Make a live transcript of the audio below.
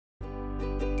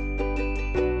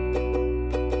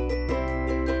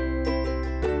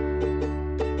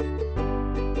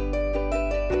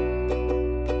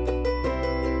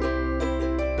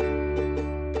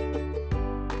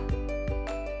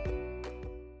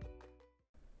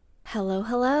Hello,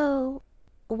 hello.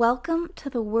 Welcome to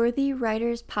the Worthy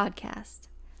Writers Podcast.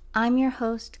 I'm your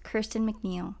host, Kirsten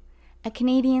McNeil, a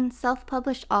Canadian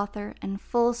self-published author and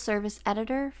full-service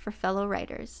editor for fellow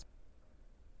writers.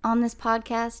 On this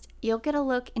podcast, you'll get a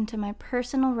look into my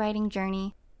personal writing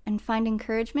journey and find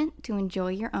encouragement to enjoy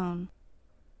your own.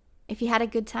 If you had a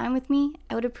good time with me,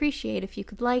 I would appreciate if you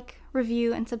could like,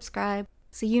 review, and subscribe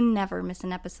so you never miss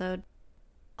an episode.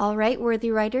 All right, Worthy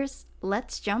Writers,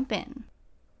 let's jump in.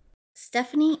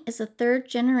 Stephanie is a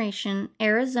third-generation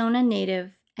Arizona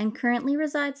native and currently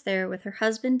resides there with her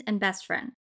husband and best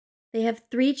friend. They have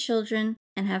 3 children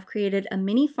and have created a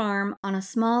mini farm on a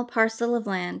small parcel of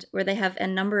land where they have a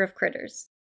number of critters.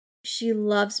 She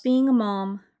loves being a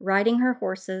mom, riding her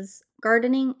horses,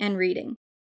 gardening, and reading.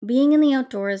 Being in the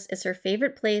outdoors is her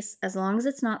favorite place as long as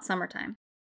it's not summertime.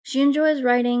 She enjoys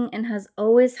writing and has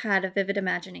always had a vivid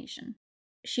imagination.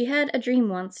 She had a dream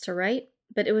once to write,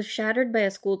 but it was shattered by a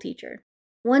school teacher.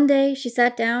 One day, she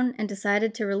sat down and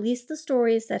decided to release the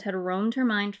stories that had roamed her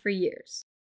mind for years.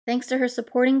 Thanks to her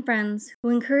supporting friends, who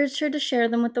encouraged her to share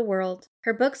them with the world,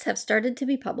 her books have started to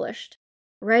be published.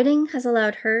 Writing has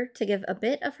allowed her to give a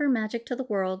bit of her magic to the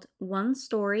world, one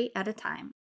story at a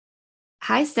time.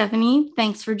 Hi, Stephanie.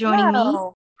 Thanks for joining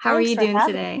me. How are you doing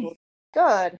today?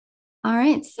 Good. All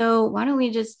right, so why don't we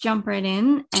just jump right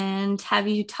in and have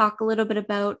you talk a little bit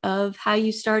about how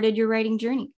you started your writing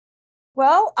journey?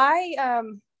 Well, I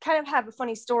kind of have a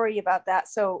funny story about that.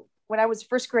 So when I was a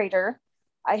first grader,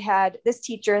 I had this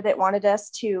teacher that wanted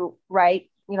us to write,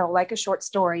 like a short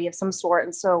story of some sort.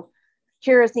 And so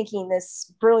here, thinking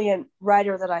this brilliant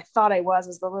writer that I thought I was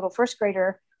as the little first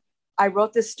grader, I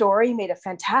wrote this story, made a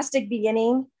fantastic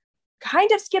beginning,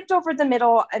 kind of skipped over the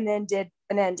middle, and then did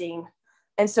an ending.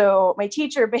 And so my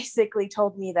teacher basically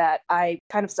told me that I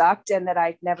kind of sucked and that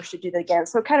I never should do that again.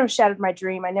 So it kind of shattered my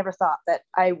dream. I never thought that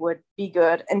I would be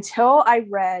good until I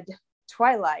read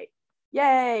Twilight.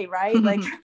 Yay, right? Like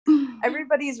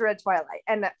everybody's read Twilight.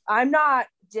 And I'm not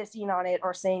dissing on it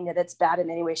or saying that it's bad in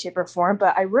any way, shape, or form.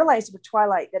 But I realized with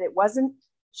Twilight that it wasn't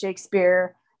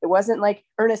Shakespeare. It wasn't like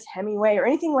Ernest Hemingway or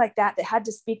anything like that had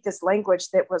to speak this language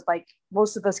that was like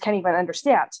most of us can't even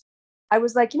understand. I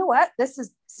was like, you know what? This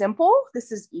is simple.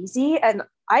 This is easy. And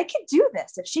I could do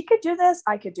this. If she could do this,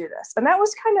 I could do this. And that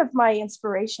was kind of my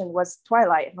inspiration was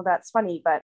Twilight. Well, that's funny.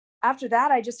 But after that,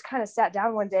 I just kind of sat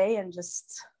down one day and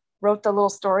just wrote the little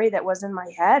story that was in my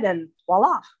head and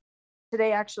voila.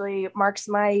 Today actually marks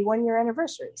my 1-year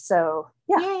anniversary. So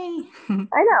yeah, Yay.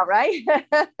 I know, right?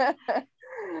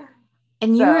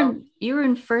 And you were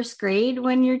in first grade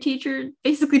when your teacher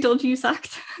basically told you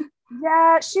sucked.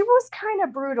 Yeah, she was kind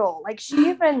of brutal. Like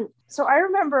so I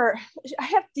remember I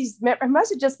have these, it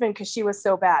must have just been because she was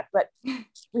so bad, but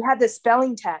we had this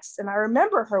spelling test and I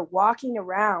remember her walking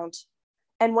around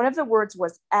and one of the words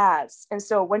was as. And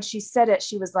so when she said it,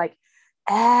 she was like,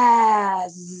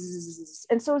 as.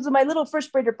 And so my little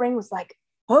first grader brain was like,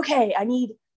 okay, I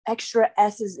need extra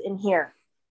S's in here.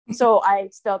 So I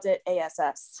spelled it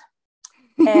ASS.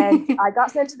 And I got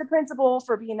sent to the principal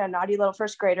for being a naughty little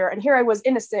first grader. And here I was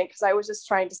innocent because I was just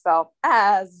trying to spell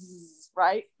as,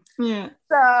 right? Yeah.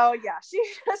 So yeah, she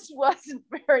just wasn't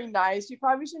very nice. She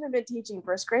probably shouldn't have been teaching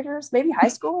first graders, maybe high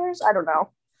schoolers. I don't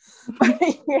know. But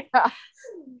yeah.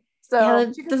 So yeah,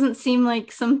 that doesn't seem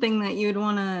like something that you'd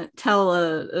want to tell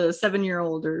a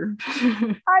 7-year-old or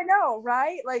I know,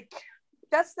 right? Like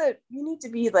you need to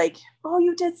be like, oh,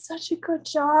 you did such a good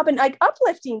job and like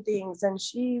uplifting things. And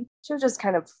she was just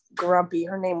kind of grumpy.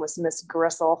 Her name was Miss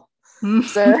Gristle.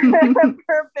 So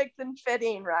perfect and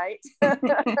fitting, right?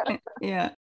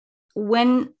 Yeah.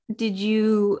 When did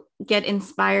you get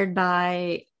inspired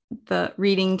by the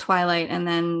reading Twilight and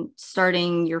then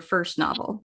starting your first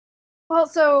novel?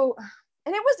 Well,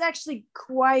 and it was actually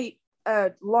quite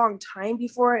a long time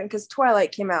before it because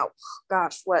Twilight came out,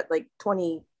 gosh, like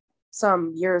 20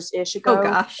 some years-ish ago. Oh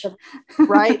gosh.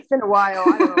 Right? It's been a while.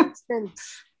 I don't know.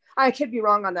 I could be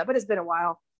wrong on that, but it's been a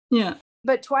while. Yeah.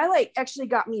 But Twilight actually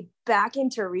got me back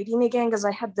into reading again because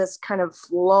I had this kind of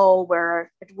lull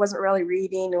where it wasn't really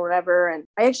reading or whatever. And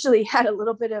I actually had a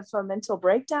little bit of a mental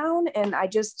breakdown and I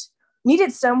just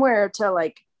needed somewhere to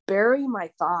like bury my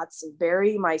thoughts and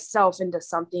bury myself into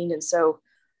something. And so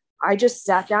I just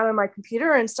sat down on my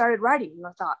computer and started writing. And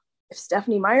I thought, if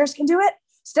Stephanie Myers can do it,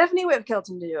 Stephanie Whitfield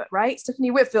can do it, right?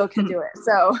 Stephanie Whitfield can do it.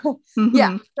 So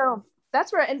yeah, so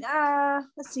that's where, and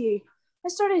let's see, I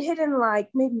started hitting like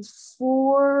maybe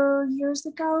 4 years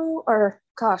ago, or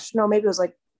gosh, no, maybe it was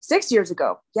like 6 years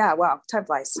ago. Yeah, wow, time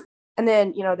flies. And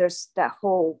then, there's that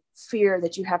whole fear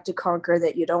that you have to conquer,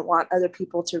 that you don't want other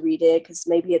people to read it because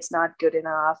maybe it's not good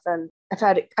enough. And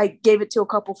I gave it to a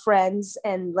couple friends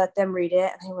and let them read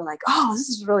it. And they were like, oh, this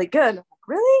is really good. I'm like,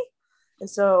 really? And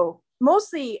so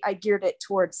mostly I geared it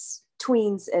towards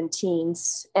tweens and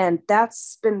teens. And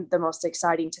that's been the most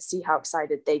exciting, to see how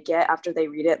excited they get after they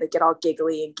read it. They get all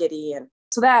giggly and giddy. And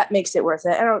so that makes it worth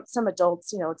it. I know some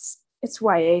adults, it's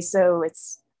YA, so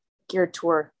it's geared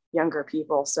toward younger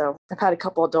people. So I've had a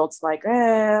couple adults like,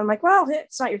 I'm like, well,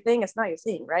 it's not your thing. It's not your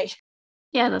thing, right?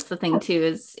 Yeah, that's the thing too,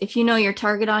 is if you know your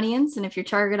target audience, and if your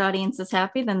target audience is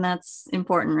happy, then that's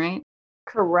important, right?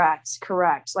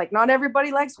 Correct. Like, not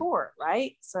everybody likes horror,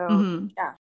 right? So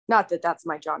yeah, not that that's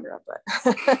my genre, but.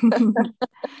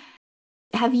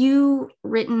 Have you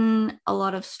written a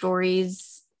lot of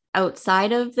stories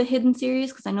outside of the Hidden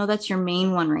series? Because I know that's your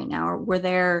main one right now. Or were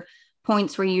there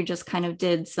points where you just kind of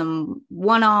did some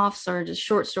one-offs, or just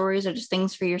short stories, or just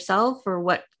things for yourself? Or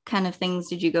what kind of things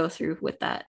did you go through with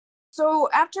that? So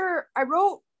after I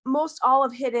wrote most all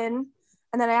of Hidden,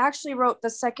 and then I actually wrote the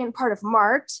second part of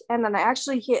Marked, and then I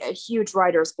actually hit a huge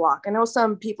writer's block. I know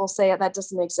some people say that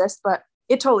doesn't exist, but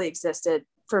it totally existed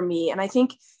for me. And I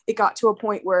think it got to a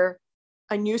point where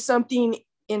I knew something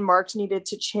in Marked needed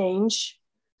to change,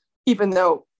 even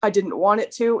though I didn't want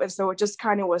it to. And so it just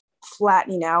kind of was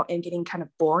flattening out and getting kind of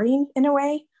boring in a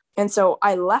way. And so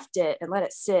I left it and let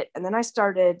it sit. And then I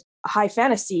started high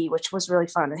fantasy, which was really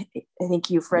fun. I think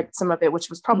you've read some of it, which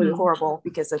was probably horrible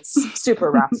because it's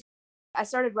super rough. I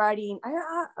started writing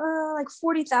like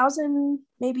 40,000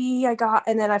 maybe I got.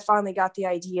 And then I finally got the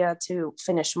idea to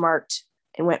finish Marked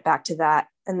and went back to that.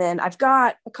 And then I've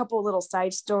got a couple little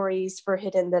side stories for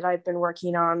Hidden that I've been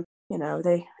working on.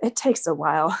 It takes a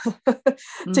while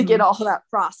to get all that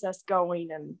process going.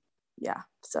 And yeah,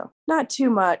 so not too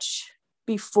much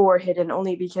before Hidden,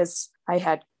 only because I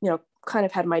had, kind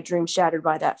of had my dream shattered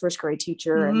by that first grade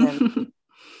teacher. And then,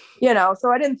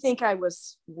 so I didn't think I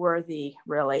was worthy,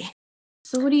 really.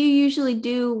 So what do you usually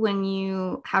do when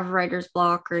you have writer's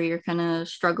block, or you're kind of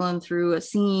struggling through a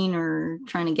scene or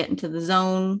trying to get into the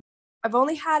zone? I've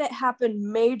only had it happen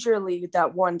majorly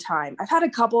that one time. I've had a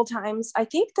couple times. I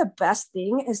think the best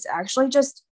thing is to actually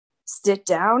just sit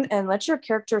down and let your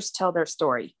characters tell their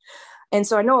story. And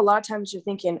so I know a lot of times you're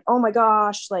thinking, oh my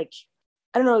gosh, like,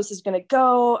 I don't know, this is going to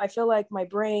go. I feel like my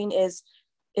brain is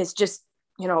just,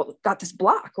 got this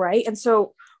block, right? And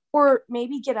so, or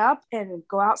maybe get up and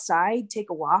go outside, take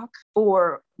a walk,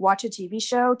 or watch a TV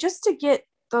show just to get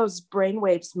those brain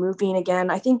waves moving again.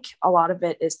 I think a lot of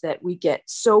it is that we get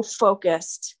so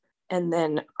focused, and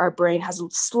then our brain has a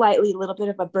little bit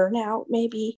of a burnout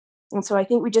maybe. And so I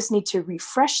think we just need to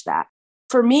refresh that.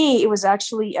 For me, it was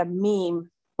actually a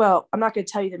meme. Well, I'm not going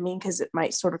to tell you the meme because it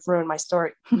might sort of ruin my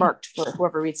story, Marked, for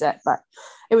whoever reads it. But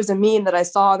it was a meme that I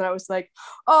saw, and I was like,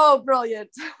 oh, brilliant.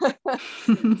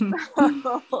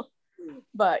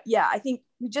 But yeah, I think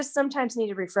we just sometimes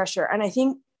need a refresher. And I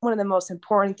think one of the most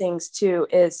important things too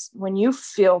is when you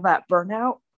feel that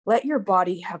burnout, let your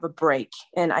body have a break.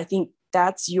 And I think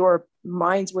that's your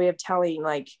mind's way of telling,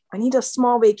 like, I need a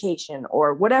small vacation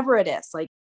or whatever it is, like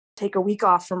take a week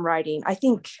off from writing. I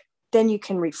think then you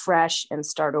can refresh and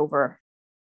start over.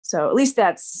 So at least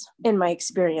that's in my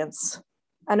experience.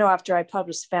 I know after I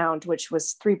published Found, which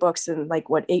was 3 books in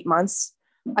 8 months,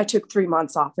 I took 3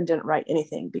 months off and didn't write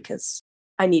anything because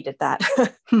I needed that.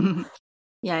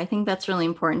 Yeah, I think that's really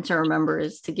important to remember,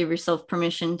 is to give yourself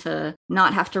permission to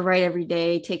not have to write every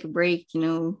day, take a break,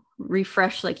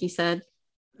 refresh, like you said.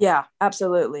 Yeah,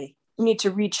 absolutely. You need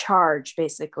to recharge,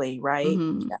 basically, right?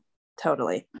 Yeah,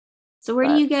 totally. So where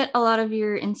do you get a lot of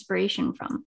your inspiration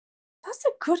from? That's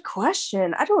a good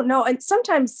question. I don't know. And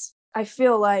sometimes I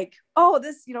feel like, oh,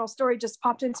 this, story just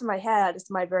popped into my head. It's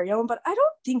my very own, but I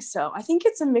don't think so. I think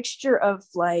it's a mixture of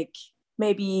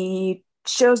maybe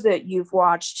shows that you've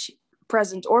watched,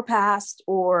 present or past,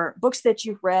 or books that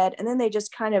you've read, and then they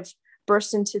just kind of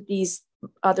burst into these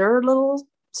other little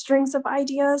strings of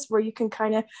ideas where you can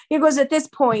kind of, because at this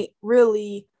point,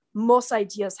 really, most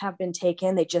ideas have been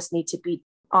taken. They just need to be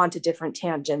onto different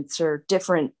tangents or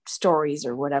different stories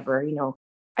or whatever.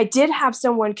 I did have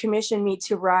someone commission me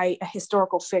to write a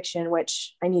historical fiction,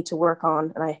 which I need to work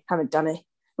on, and I haven't done it. It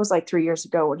was 3 years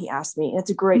ago when he asked me. And it's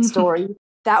a great story.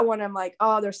 That one, I'm like,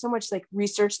 oh, there's so much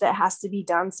research that has to be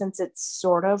done since it's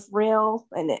sort of real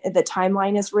and the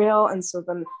timeline is real. And so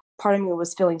then part of me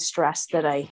was feeling stressed that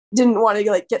I didn't want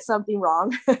to get something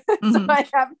wrong. So I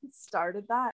haven't started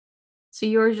that. So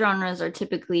your genres are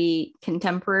typically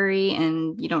contemporary,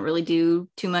 and you don't really do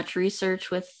too much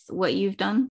research with what you've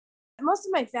done? Most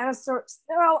of my fantasy,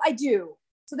 well, I do.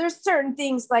 So there's certain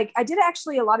things like I did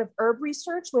actually a lot of herb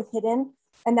research with Hidden,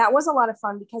 and that was a lot of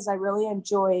fun because I really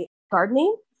enjoy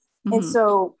gardening. And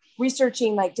so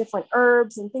researching like different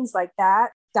herbs and things like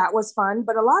that, that was fun.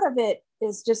 But a lot of it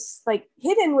is just like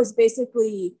Hidden was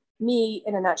basically me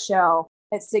in a nutshell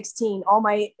at 16, all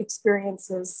my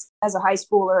experiences as a high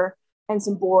schooler and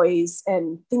some boys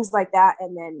and things like that.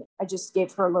 And then I just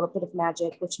gave her a little bit of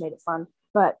magic, which made it fun.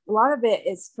 But a lot of it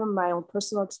is from my own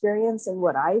personal experience and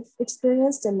what I've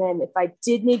experienced. And then if I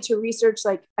did need to research,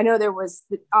 like I know the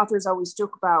authors always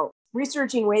joke about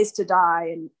researching ways to die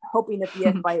and hoping that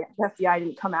the FBI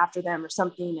didn't come after them or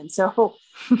something. And so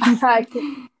I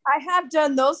have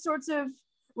done those sorts of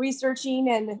researching,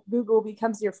 and Google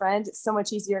becomes your friend. It's so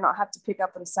much easier not have to pick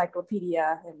up an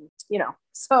encyclopedia and,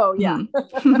 so yeah.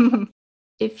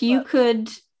 If you could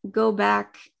go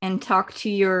back and talk to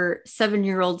your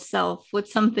 7-year-old self,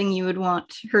 what's something you would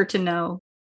want her to know?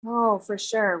 Oh, for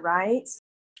sure. Right.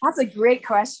 That's a great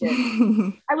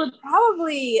question. I would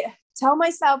probably tell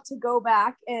myself to go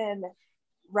back and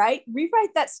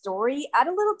rewrite that story, add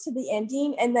a little to the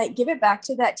ending, and then give it back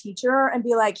to that teacher and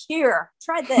be like, here,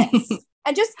 try this.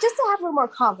 And just to have a little more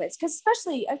confidence, because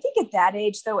especially I think at that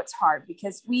age, though, it's hard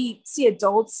because we see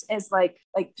adults as like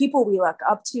people we look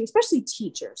up to, especially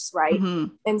teachers, right?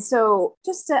 And so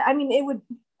I know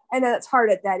that's hard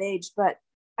at that age, but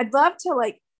I'd love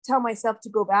to tell myself to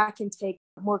go back and take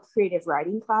more creative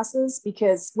writing classes,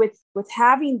 because with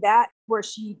having that where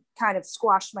she kind of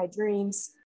squashed my dreams,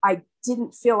 I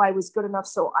didn't feel I was good enough,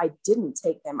 so I didn't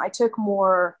take them. I took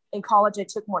more in college. I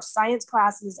took more science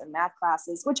classes and math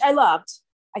classes, which I loved.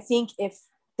 I think if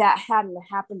that hadn't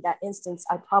happened, that instance,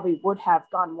 I probably would have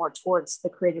gone more towards the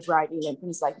creative writing and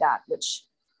things like that, which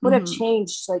would have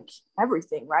changed like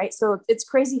everything, right? So it's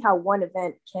crazy how one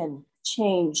event can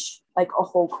change like a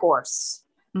whole course,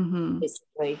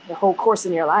 basically the whole course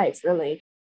in your life, really.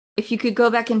 If you could go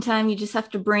back in time, you just have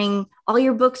to bring all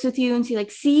your books with you and say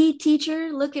like, see, teacher,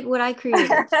 look at what I created.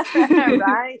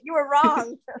 Right? You were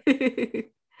wrong. I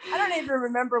don't even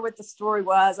remember what the story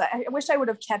was. I wish I would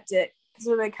have kept it because it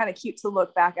would have been kind of cute to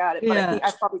look back at it. But I think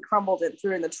I probably crumbled it and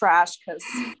threw it in the trash because,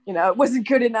 it wasn't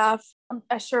good enough.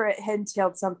 I'm sure it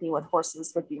entailed something with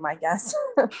horses would be my guess.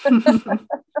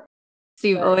 So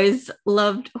you've always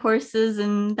loved horses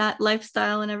and that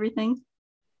lifestyle and everything?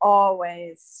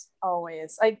 Always.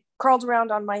 I crawled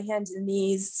around on my hands and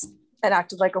knees and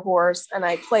acted like a horse. And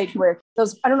I played with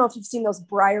those. I don't know if you've seen those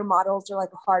Breyer models. They're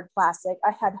like a hard plastic. I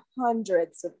had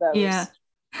hundreds of those. Yeah.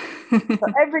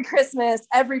 So every Christmas,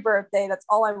 every birthday, that's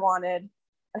all I wanted.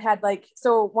 I had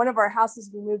so one of our houses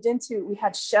we moved into, we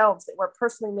had shelves that were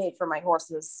personally made for my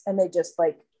horses, and they just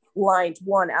lined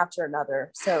one after another.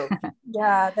 So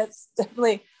yeah, that's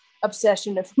definitely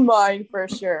obsession of mine for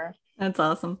sure. That's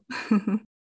awesome.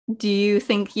 Do you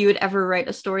think you would ever write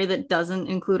a story that doesn't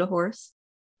include a horse?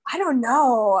 I don't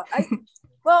know.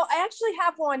 Well, I actually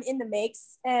have one in the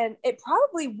makes, and it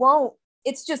probably won't.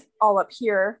 It's just all up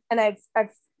here. And I've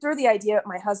threw the idea at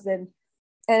my husband,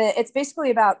 and it's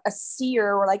basically about a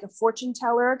seer or like a fortune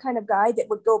teller kind of guy that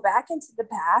would go back into the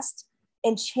past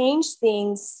and change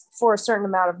things for a certain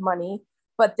amount of money.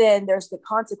 But then there's the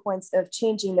consequence of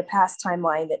changing the past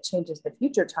timeline that changes the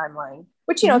future timeline,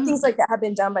 which, things like that have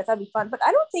been done, but I thought it'd be fun. But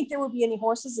I don't think there will be any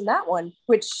horses in that one,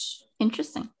 which...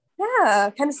 Interesting. Yeah,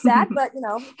 kind of sad, but,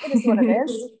 it is what it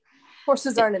is.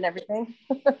 Horses aren't in everything.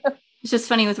 It's just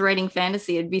funny with writing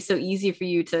fantasy. It'd be so easy for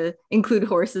you to include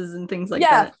horses and things like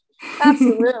that. Yeah,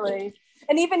 absolutely.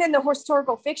 And even in the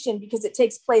historical fiction, because it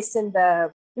takes place in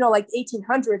the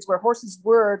 1800s where horses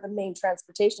were the main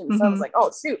transportation. So I was like,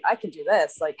 oh, shoot, I can do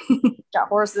this. Got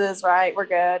horses, right? We're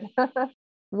good.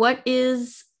 What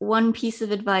is one piece of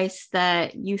advice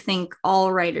that you think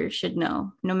all writers should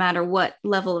know, no matter what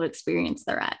level of experience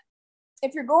they're at?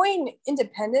 If you're going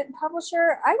independent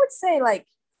publisher, I would say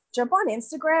jump on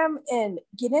Instagram and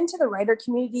get into the writer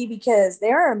community, because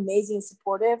they are amazing,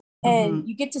 supportive, and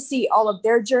you get to see all of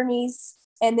their journeys.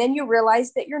 And then you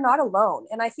realize that you're not alone.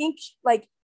 And I think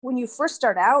when you first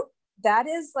start out, that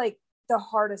is the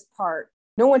hardest part.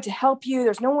 No one to help you.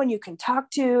 There's no one you can talk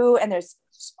to. And there's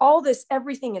all this,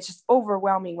 everything is just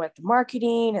overwhelming with the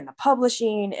marketing and the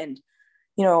publishing. And,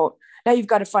 now you've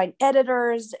got to find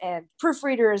editors and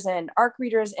proofreaders and ARC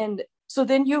readers. And so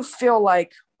then you feel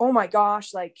oh my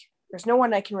gosh, there's no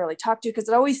one I can really talk to, because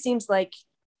it always seems like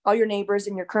all your neighbors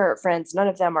and your current friends, none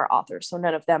of them are authors. So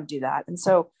none of them do that. And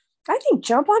so I think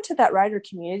jump onto that writer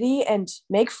community and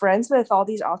make friends with all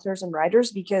these authors and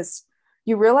writers, because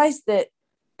you realize that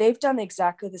they've done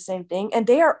exactly the same thing and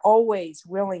they are always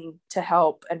willing to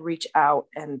help and reach out.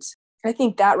 And I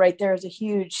think that right there is a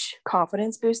huge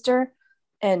confidence booster.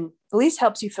 and at least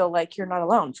helps you feel like you're not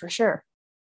alone, for sure.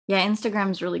 Yeah,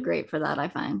 Instagram's really great for that, I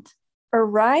find. Or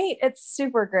right? It's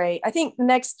super great. I think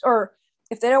next, or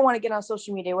if they don't want to get on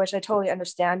social media, which I totally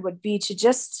understand, would be to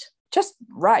just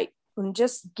write and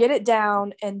just get it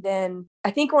down. And then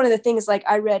I think one of the things, like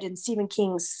I read in Stephen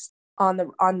King's on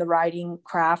the writing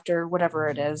craft or whatever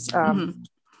it is,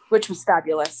 which was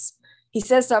fabulous. He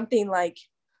says something like,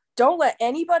 don't let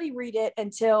anybody read it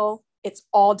until it's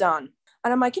all done.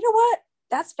 And I'm like, you know what?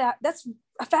 That's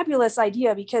a fabulous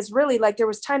idea, because really, like, there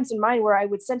was times in mine where I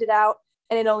would send it out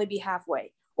and it'd only be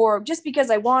halfway, or just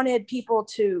because I wanted people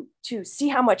to see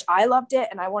how much I loved it,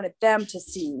 and I wanted them to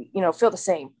see, feel the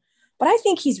same. But I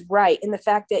think he's right in the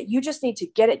fact that you just need to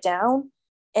get it down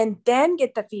and then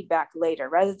get the feedback later,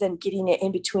 rather than getting it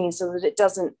in between, so that it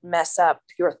doesn't mess up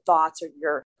your thoughts or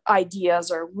your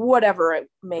ideas or whatever it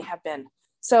may have been.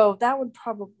 So that would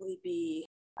probably be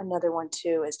another one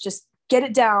too, is just get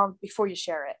it down before you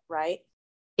share it, right?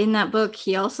 In that book,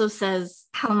 he also says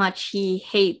how much he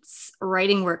hates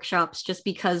writing workshops, just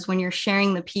because when you're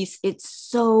sharing the piece, it's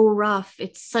so rough.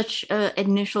 It's such an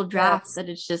initial draft that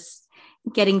it's just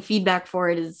getting feedback for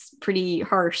it is pretty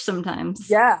harsh sometimes.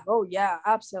 Yeah. Oh, yeah,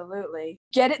 absolutely.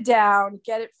 Get it down,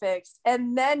 get it fixed,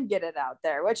 and then get it out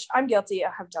there, which I'm guilty.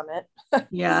 I have done it.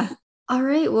 Yeah. All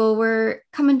right. Well, we're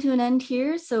coming to an end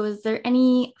here. So is there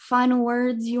any final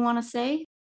words you want to say?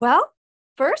 Well,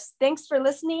 first, thanks for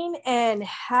listening, and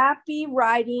happy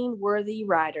writing, worthy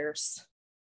writers.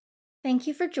 Thank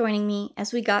you for joining me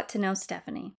as we got to know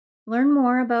Stephanie. Learn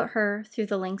more about her through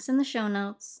the links in the show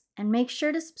notes, and make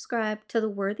sure to subscribe to the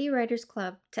Worthy Writers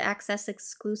Club to access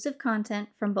exclusive content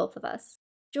from both of us.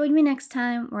 Join me next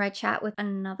time where I chat with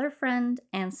another friend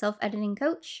and self-editing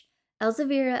coach,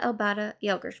 Elzevira Elbada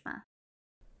Jelgersma.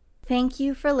 Thank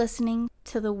you for listening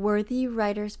to the Worthy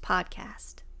Writers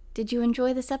Podcast. Did you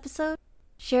enjoy this episode?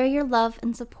 Share your love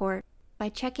and support by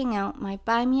checking out my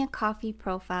Buy Me a Coffee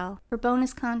profile for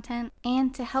bonus content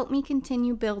and to help me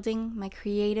continue building my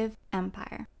creative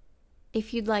empire.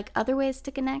 If you'd like other ways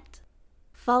to connect,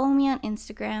 follow me on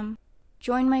Instagram,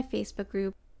 join my Facebook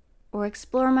group, or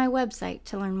explore my website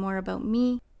to learn more about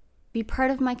me, be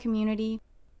part of my community,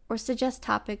 or suggest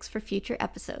topics for future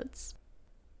episodes.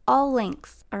 All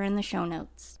links are in the show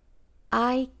notes.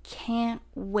 I can't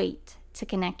wait to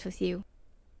connect with you.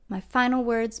 My final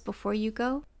words before you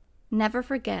go: never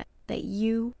forget that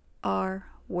you are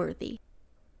worthy.